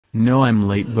No, I'm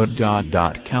late, but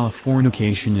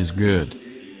Californication is good.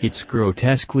 It's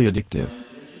grotesquely addictive.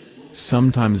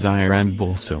 Sometimes I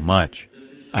ramble so much.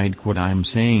 I'd quit I'm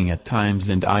saying at times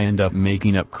and I end up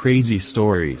making up crazy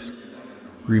stories.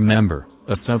 Remember,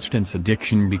 a substance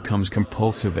addiction becomes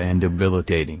compulsive and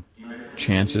debilitating.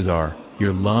 Chances are,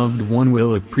 your loved one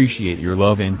will appreciate your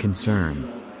love and concern.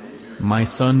 My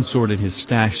son sorted his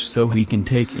stash so he can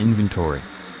take inventory.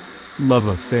 Love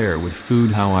affair with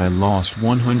food, how I lost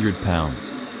 100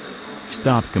 pounds.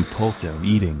 Stop compulsive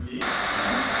eating.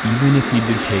 Even if he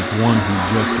did take one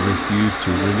who just refused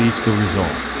to release the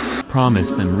results,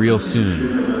 promise them real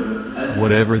soon.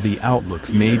 Whatever the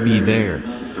outlooks may be there,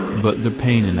 but the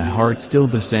pain in the heart still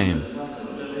the same.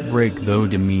 Break though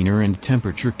demeanor and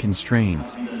temperature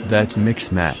constraints, that's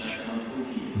mix match.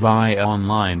 Buy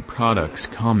online products,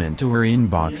 comment or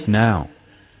inbox now.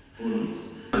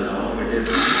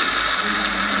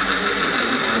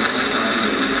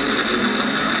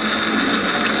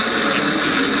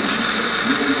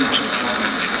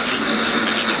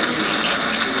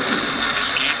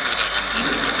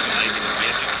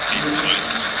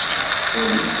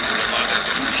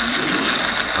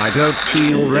 I don't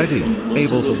feel ready,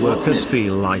 able to work as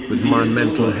feel like with my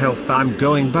mental health I'm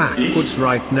going backwards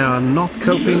right now. I'm not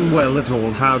coping well at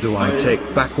all. How do I take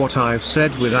back what I've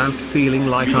said without feeling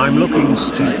like I'm looking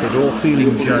stupid or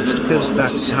feeling judged? Cause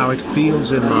that's how it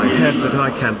feels in my head that I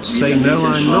can't say no,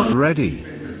 I'm not ready.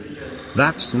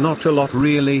 That's not a lot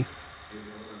really,